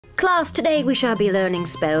Class, today we shall be learning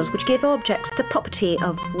spells which give objects the property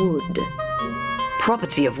of wood.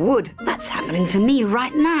 Property of wood? That's happening to me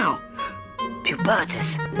right now.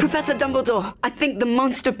 Pubertus. Professor Dumbledore, I think the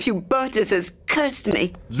monster Pubertus has cursed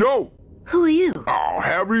me. Yo! Who are you? Oh,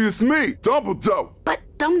 Harry, it's me, Dumbledore. But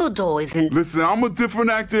Dumbledore isn't... Listen, I'm a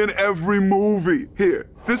different actor in every movie. Here,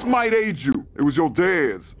 this might aid you. It was your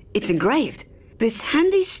dad's. It's engraved. This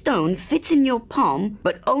handy stone fits in your palm,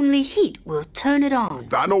 but only heat will turn it on.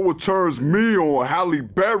 I know what turns me on, Halle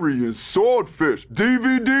Berry and Swordfish.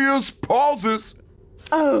 DVD pauses.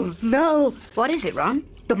 Oh, no. What is it, Ron?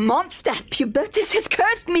 The monster, Pubertus, has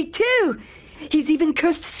cursed me too. He's even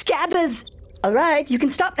cursed Scabbers. All right, you can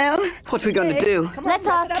stop now. What are we going to do? Let's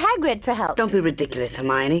ask Hagrid for help. Don't be ridiculous,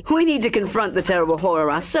 Hermione. We need to confront the terrible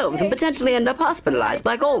horror ourselves and potentially end up hospitalized,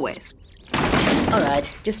 like always. All right,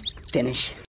 just finish.